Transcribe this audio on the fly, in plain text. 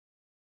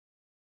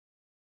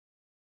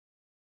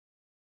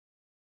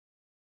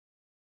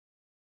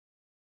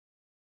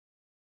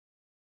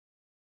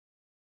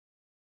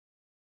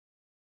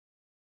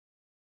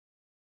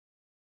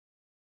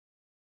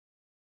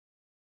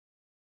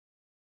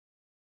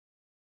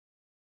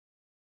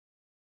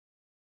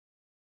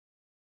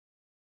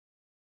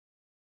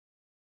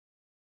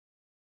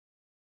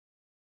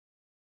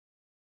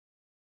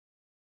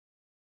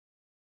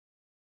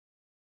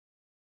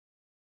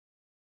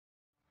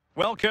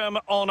Welcome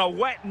on a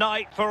wet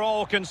night for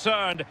all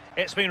concerned.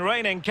 It's been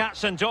raining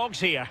cats and dogs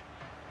here.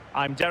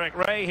 I'm Derek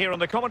Ray here in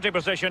the commentary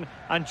position,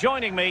 and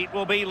joining me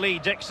will be Lee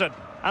Dixon.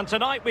 And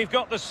tonight we've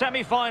got the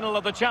semi-final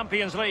of the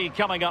Champions League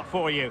coming up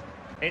for you.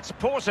 It's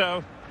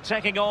Porto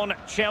taking on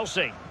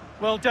Chelsea.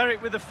 Well,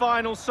 Derek, with the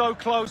final so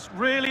close,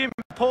 really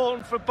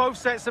important for both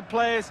sets of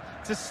players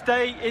to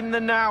stay in the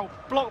now.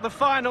 Block the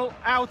final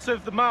out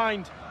of the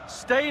mind.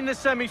 Stay in the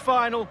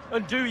semi-final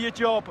and do your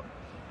job.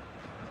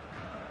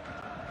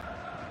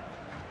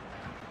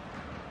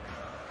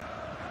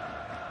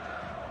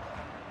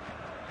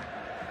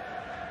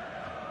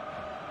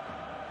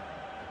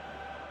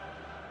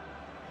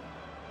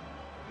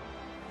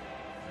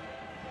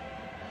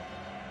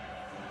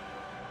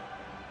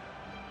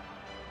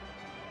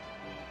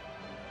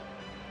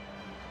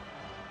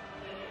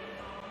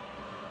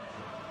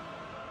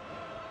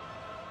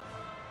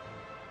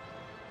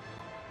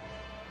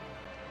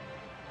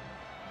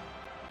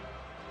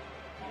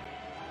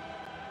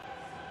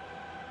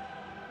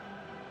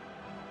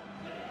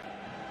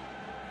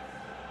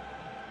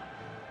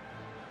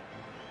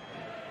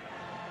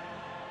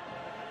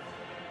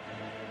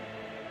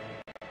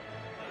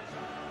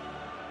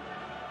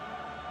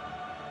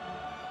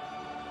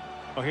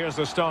 Well, here's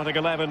the starting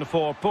 11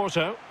 for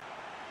Porto.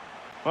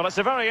 Well, it's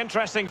a very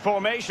interesting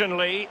formation,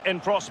 Lee, in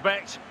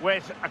prospect,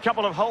 with a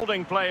couple of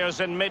holding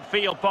players in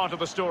midfield part of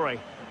the story.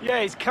 Yeah,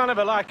 it's kind of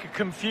like a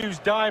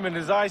confused diamond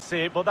as I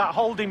see it, but that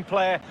holding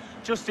player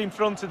just in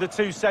front of the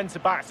two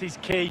centre-backs is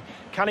key.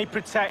 Can he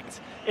protect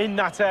in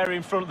that area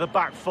in front of the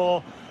back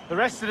four? The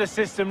rest of the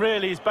system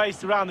really is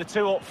based around the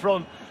two up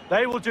front.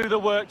 They will do the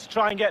work to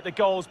try and get the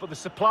goals, but the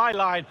supply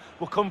line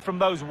will come from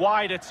those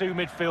wider two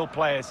midfield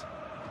players.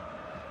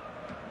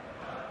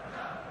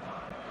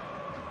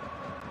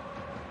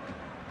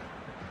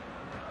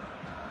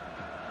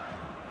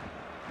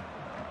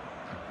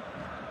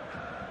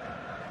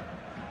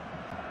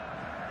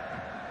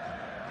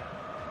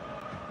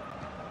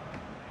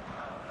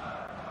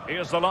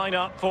 Here's the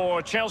lineup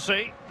for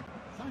Chelsea.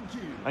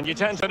 And you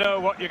tend to know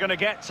what you're going to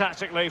get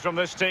tactically from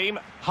this team.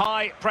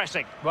 High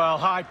pressing. Well,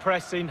 high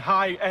pressing,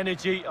 high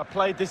energy. I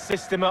played this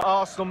system at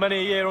Arsenal many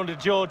a year under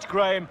George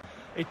Graham.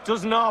 It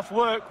doesn't half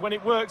work when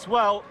it works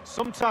well.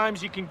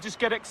 Sometimes you can just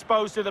get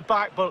exposed to the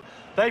back, but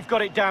they've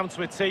got it down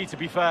to a T, to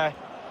be fair.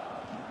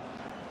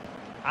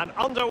 And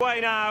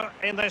underway now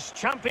in this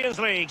Champions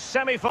League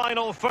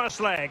semi-final first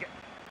leg.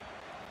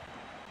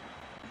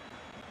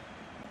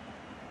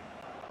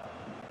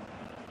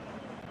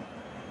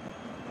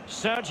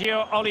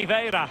 Sergio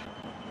Oliveira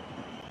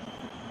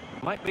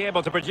might be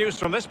able to produce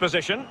from this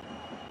position.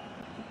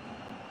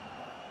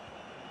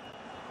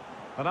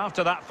 But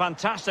after that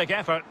fantastic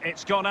effort,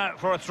 it's gone out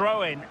for a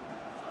throw-in.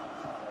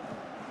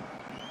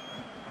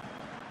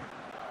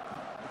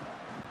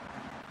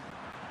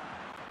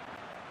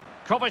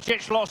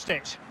 Kovacic lost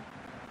it.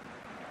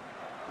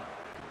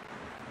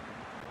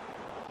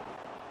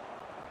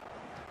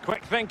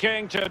 Quick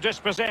thinking to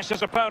dispossess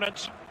his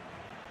opponent.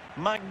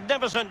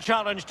 Magnificent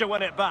challenge to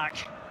win it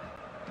back.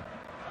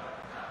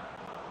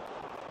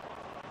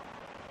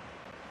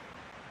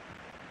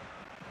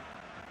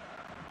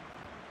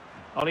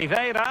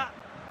 Oliveira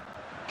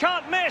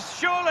can't miss,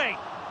 surely.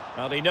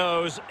 Well, he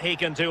knows he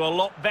can do a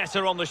lot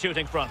better on the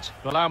shooting front.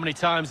 Well, how many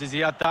times has he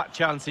had that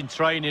chance in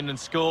training and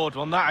scored?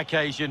 On that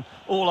occasion,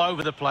 all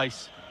over the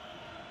place.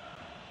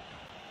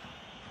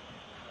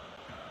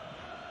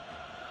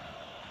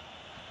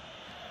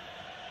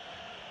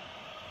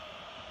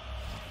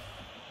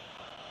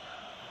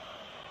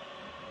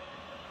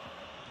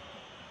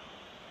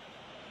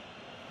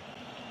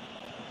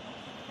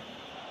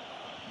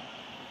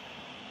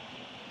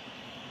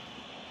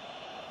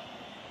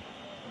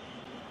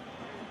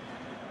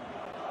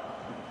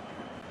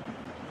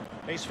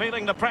 He's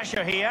feeling the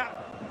pressure here.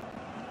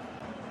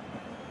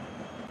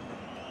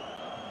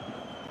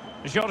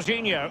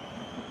 Jorginho.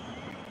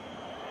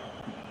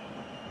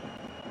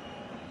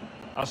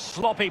 A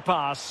sloppy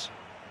pass.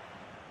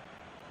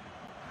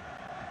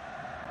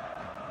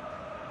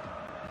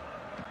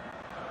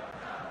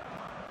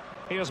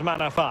 Here's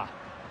Manafa.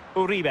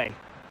 Uribe.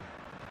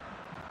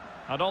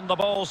 And on the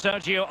ball,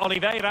 Sergio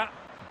Oliveira.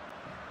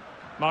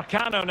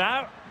 Marcano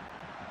now.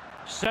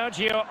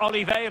 Sergio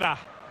Oliveira.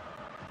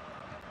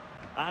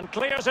 And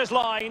clears his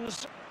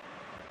lines.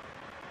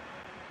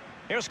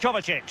 Here's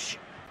Kovacic.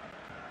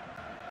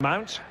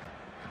 Mount.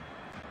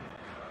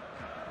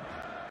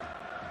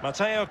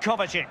 Mateo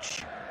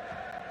Kovacic.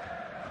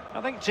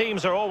 I think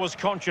teams are always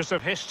conscious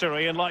of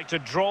history and like to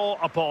draw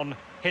upon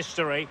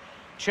history.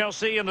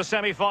 Chelsea in the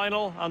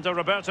semi-final under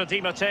Roberto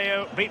Di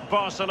Matteo beat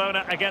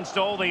Barcelona against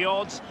all the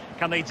odds.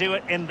 Can they do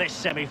it in this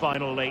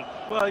semi-final, Lee?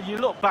 Well, you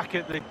look back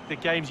at the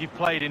games you've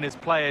played in as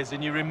players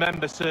and you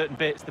remember certain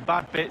bits, the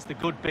bad bits, the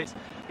good bits.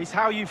 It's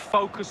how you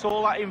focus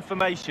all that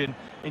information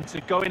into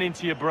going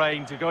into your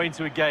brain, to go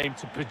into a game,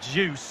 to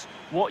produce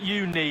what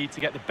you need to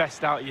get the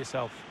best out of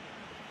yourself.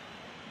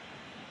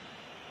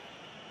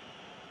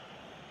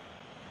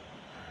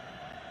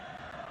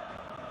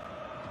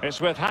 It's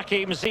with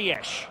Hakim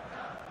Ziyech.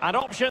 And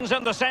options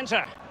in the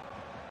centre.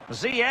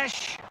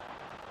 Ziyech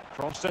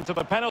Crossed into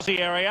the penalty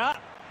area,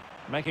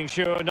 making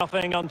sure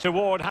nothing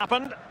untoward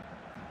happened.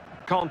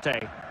 Conte.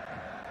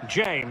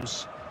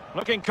 James.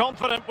 Looking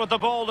confident with the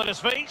ball at his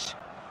feet.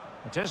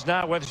 It is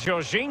now with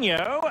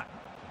Jorginho.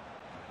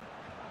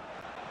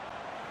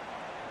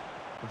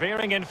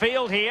 Veering in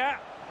field here.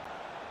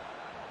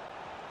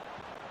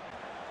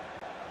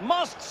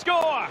 Must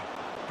score!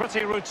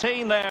 Pretty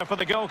routine there for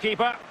the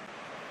goalkeeper.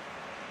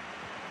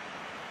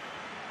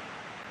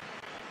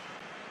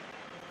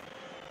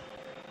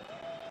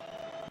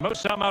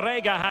 Musa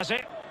Marega has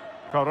it.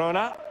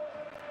 Corona.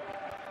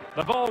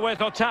 The ball with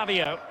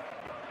Otavio.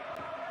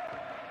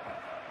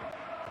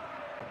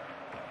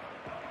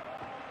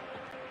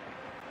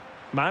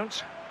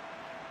 Mount.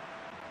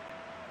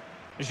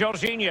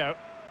 Jorginho.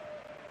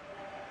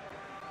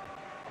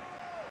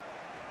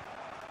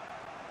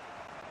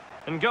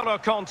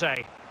 N'Golo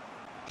Conte.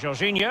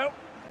 Jorginho.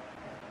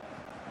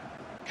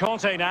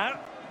 Conte now.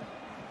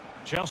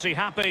 Chelsea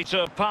happy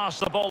to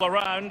pass the ball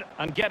around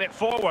and get it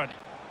forward.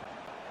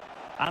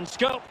 And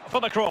scope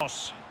for the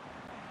cross.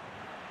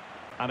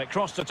 And it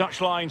crossed the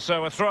touchline,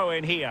 so a throw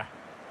in here.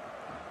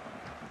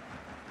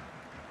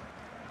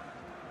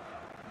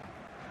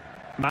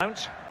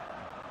 Mount.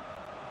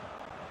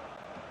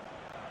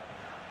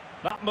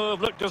 That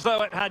move looked as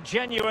though it had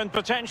genuine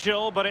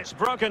potential, but it's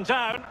broken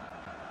down.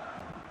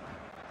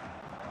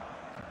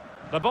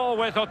 The ball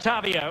with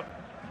Otavio.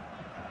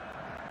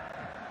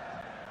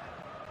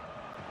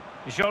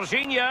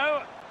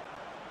 Jorginho.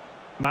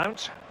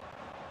 Mount.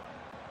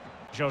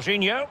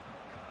 Jorginho.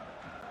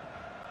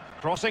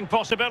 Crossing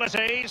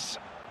possibilities.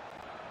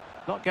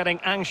 Not getting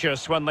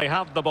anxious when they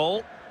have the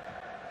ball.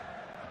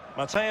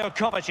 Mateo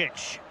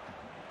Kovacic.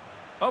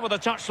 Over the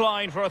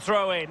touchline for a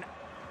throw-in.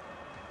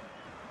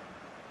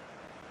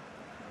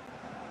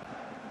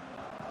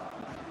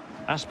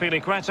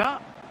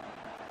 Azpilicueta.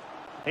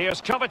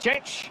 Here's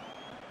Kovacic.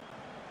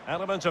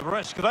 Element of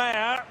risk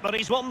there, but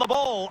he's won the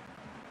ball.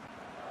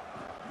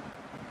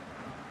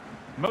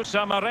 Musa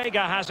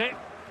Marega has it.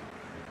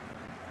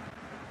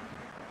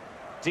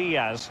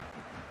 Diaz.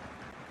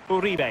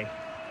 Uribe.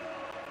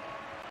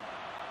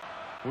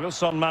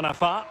 Wilson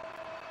Manafa.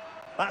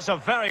 That's a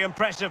very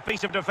impressive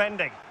piece of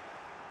defending.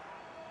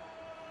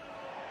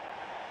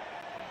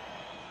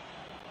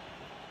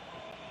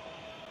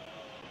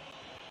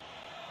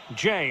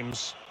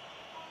 James.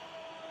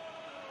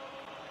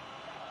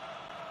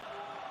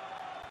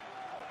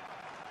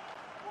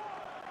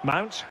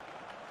 Mount.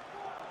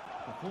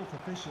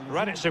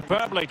 Read it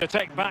superbly to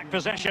take back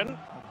possession.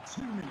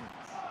 2 minutes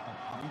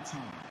of play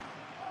time.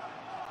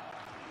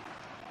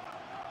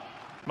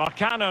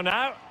 Marcano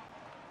now.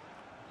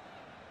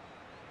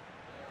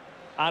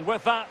 And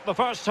with that, the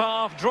first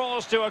half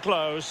draws to a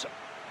close.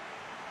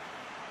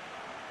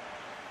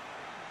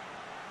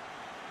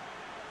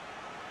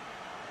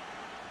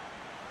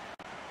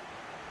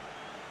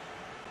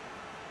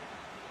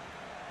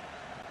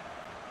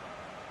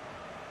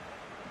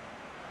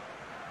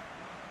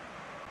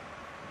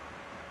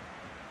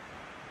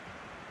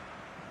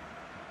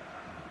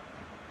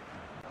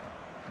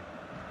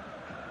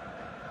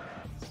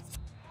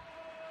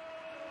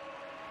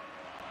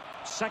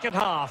 Second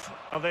half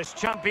of this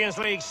Champions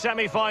League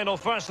semi-final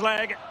first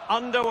leg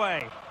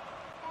underway.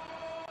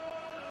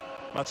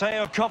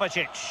 Mateo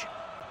Kovacic.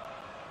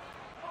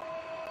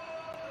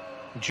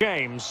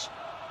 James.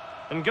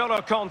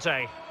 N'Golo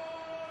Conte.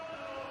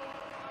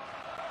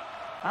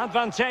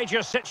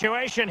 Advantageous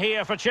situation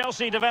here for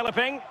Chelsea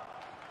developing.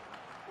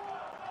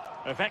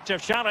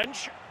 Effective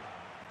challenge.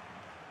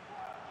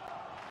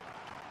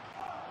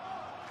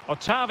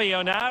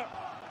 Otavio now.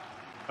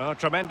 Oh,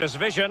 tremendous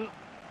vision.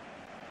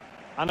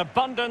 An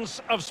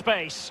abundance of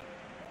space.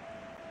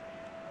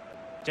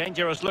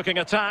 Dangerous looking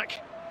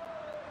attack.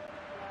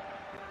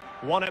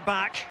 Won it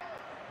back.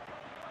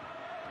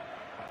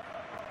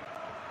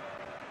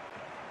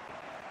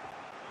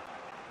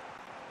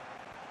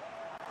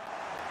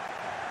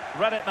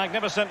 Read it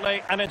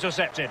magnificently and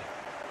intercepted.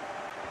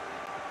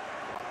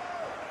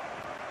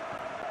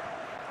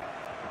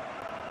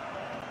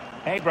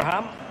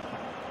 Abraham.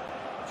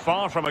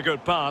 Far from a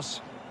good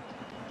pass.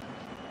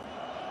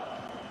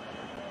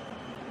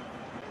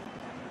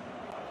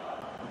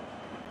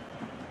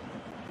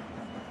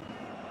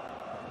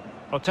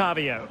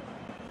 Otavio.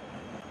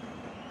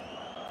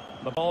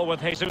 The ball with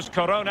Jesus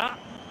Corona.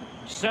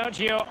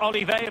 Sergio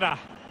Oliveira.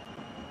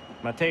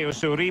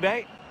 Mateus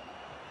Uribe.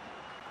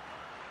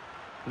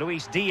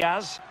 Luis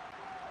Diaz.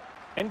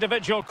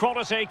 Individual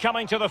quality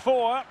coming to the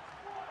fore.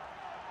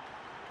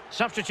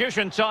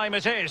 Substitution time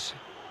it is.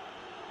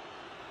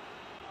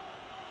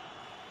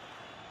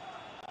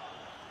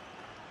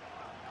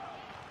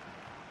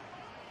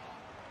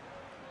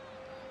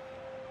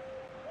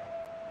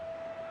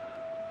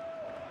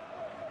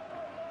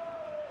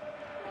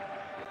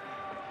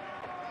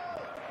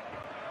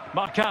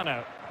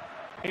 Marcano.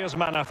 Here's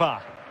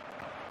Manafa.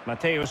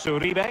 Mateus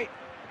Uribe.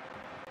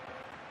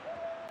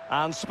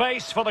 And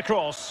space for the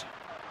cross.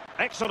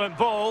 Excellent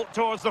ball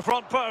towards the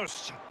front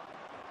post.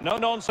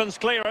 No-nonsense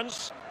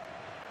clearance.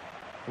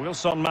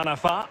 Wilson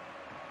Manafa.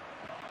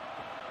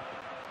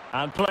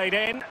 And played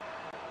in.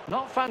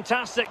 Not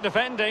fantastic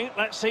defending.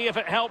 Let's see if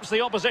it helps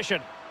the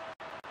opposition.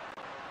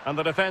 And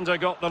the defender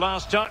got the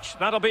last touch.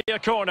 That'll be a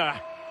corner.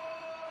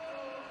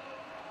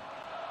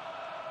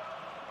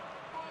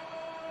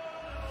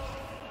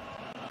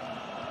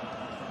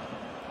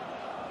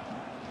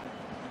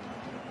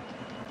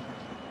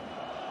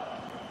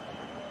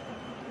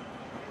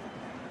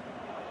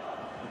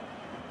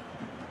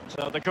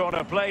 So the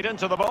corner played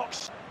into the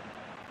box.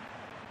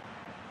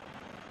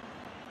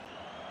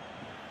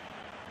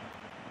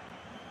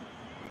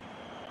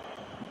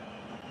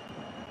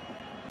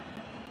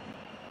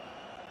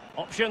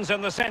 Options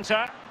in the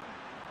centre.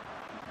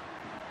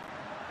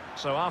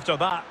 So after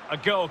that, a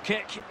goal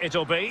kick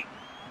it'll be.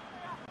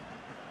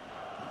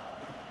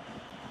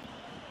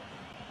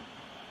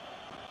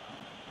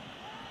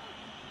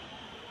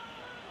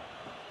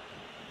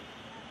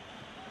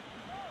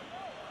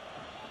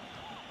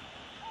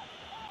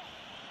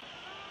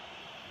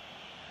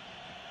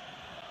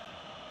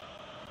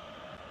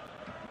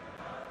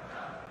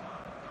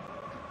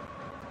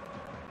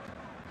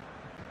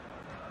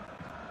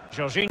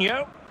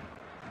 Jorginho.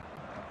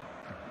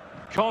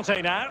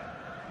 Conte now.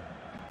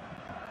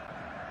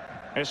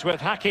 It's with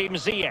Hakim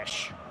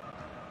Ziyech.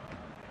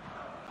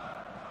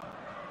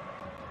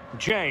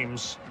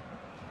 James.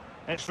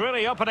 It's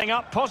really opening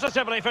up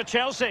positively for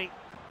Chelsea.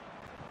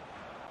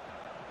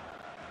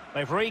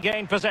 They've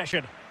regained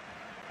possession.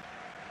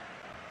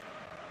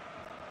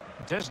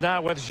 It is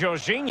now with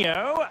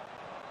Jorginho.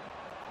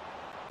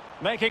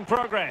 Making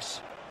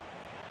progress.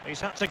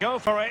 He's had to go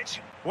for it.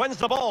 Wins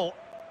the ball.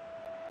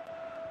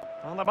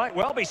 Well, there might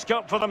well be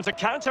scope for them to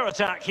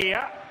counter-attack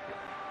here.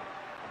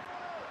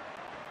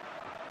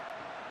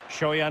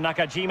 Shoya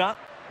Nakajima.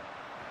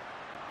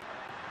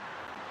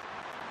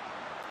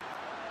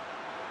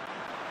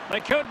 They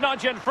could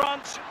nudge in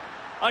front.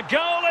 A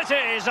goal it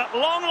is at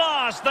long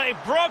last. They've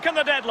broken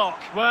the deadlock.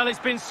 Well, it's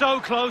been so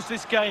close,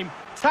 this game.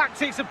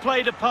 Tactics have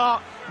played a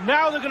part.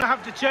 Now they're going to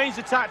have to change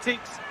the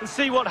tactics and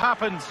see what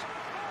happens.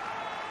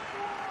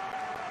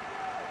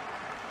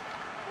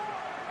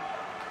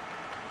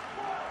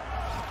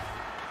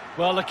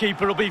 Well, the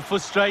keeper will be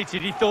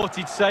frustrated. He thought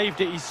he'd saved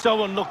it. He's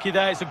so unlucky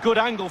there. It's a good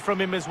angle from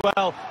him as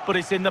well, but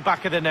it's in the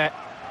back of the net.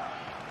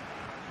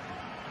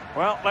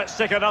 Well, let's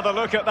take another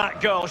look at that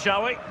goal,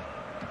 shall we?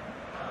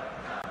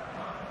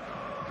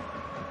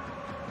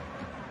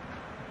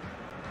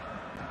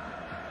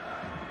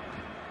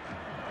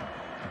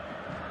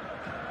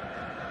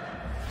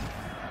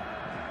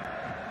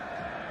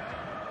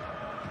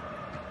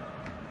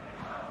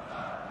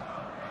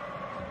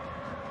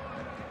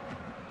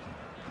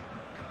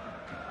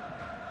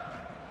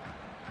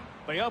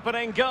 The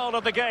opening goal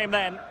of the game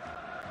then.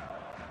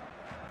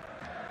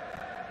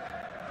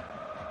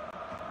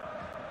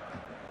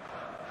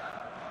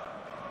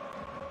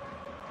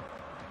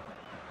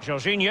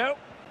 Jorginho.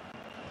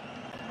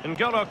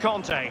 N'Golo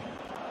Conte.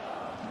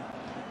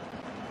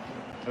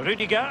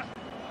 Rudiger.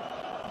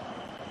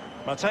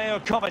 Mateo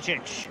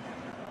Kovacic.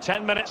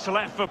 10 minutes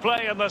left for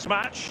play in this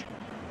match.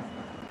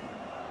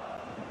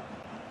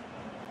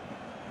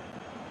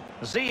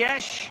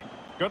 Ziyech.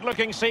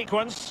 Good-looking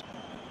sequence.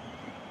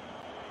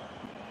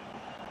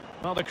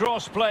 Well, the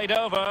cross played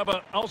over,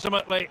 but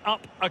ultimately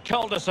up a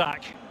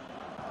cul-de-sac.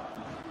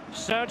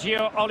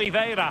 Sergio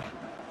Oliveira.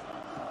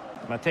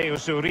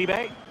 Mateus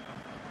Uribe.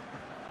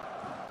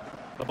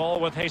 The ball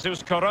with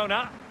Jesus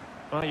Corona.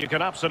 Well, you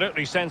can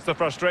absolutely sense the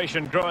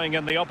frustration growing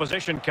in the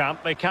opposition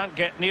camp. They can't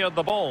get near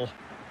the ball.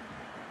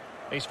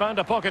 He's found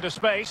a pocket of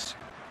space.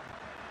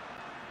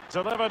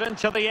 Delivered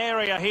into the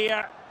area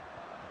here.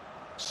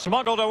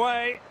 Smuggled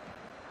away.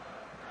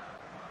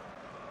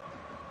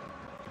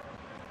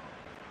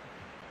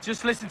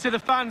 Just listen to the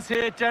fans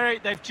here,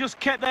 Derek. They've just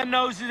kept their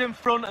noses in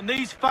front, and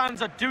these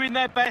fans are doing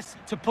their best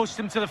to push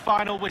them to the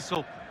final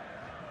whistle.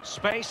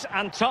 Space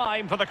and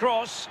time for the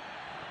cross.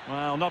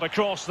 Well, not a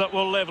cross that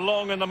will live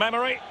long in the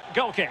memory.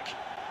 Goal kick.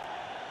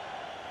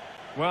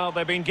 Well,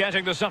 they've been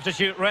getting the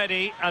substitute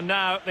ready, and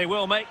now they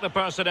will make the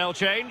personnel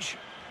change.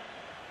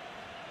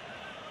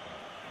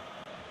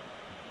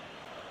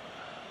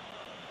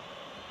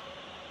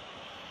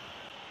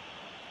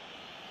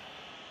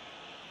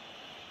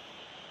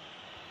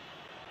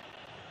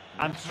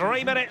 And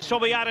 3 minutes will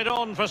be added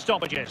on for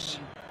stoppages.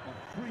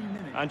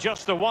 And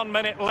just the 1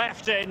 minute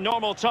left in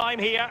normal time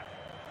here.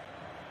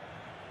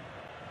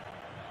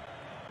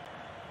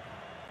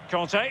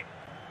 Conte.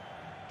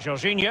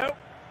 Jorginho.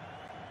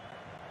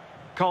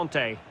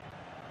 Conte.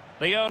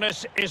 The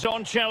onus is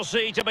on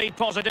Chelsea to be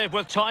positive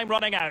with time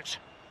running out.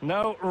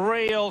 No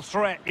real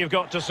threat, you've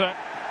got to say.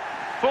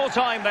 Full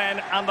time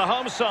then, and the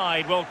home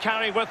side will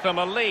carry with them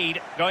a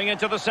lead going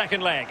into the second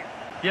leg.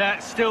 Yeah,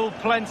 still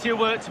plenty of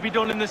work to be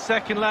done in the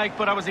second leg,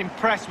 but I was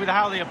impressed with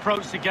how they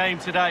approached the game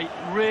today.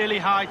 Really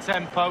high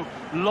tempo,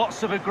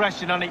 lots of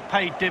aggression, and it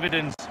paid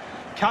dividends.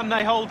 Can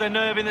they hold their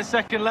nerve in the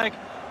second leg?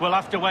 We'll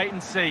have to wait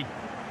and see.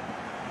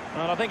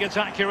 Well, I think it's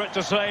accurate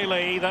to say,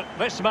 Lee, that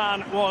this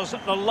man was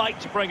the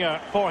light bringer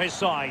for his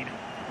side.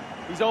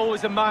 He's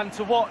always a man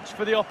to watch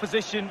for the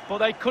opposition, but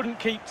they couldn't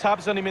keep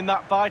tabs on him in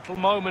that vital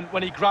moment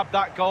when he grabbed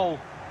that goal.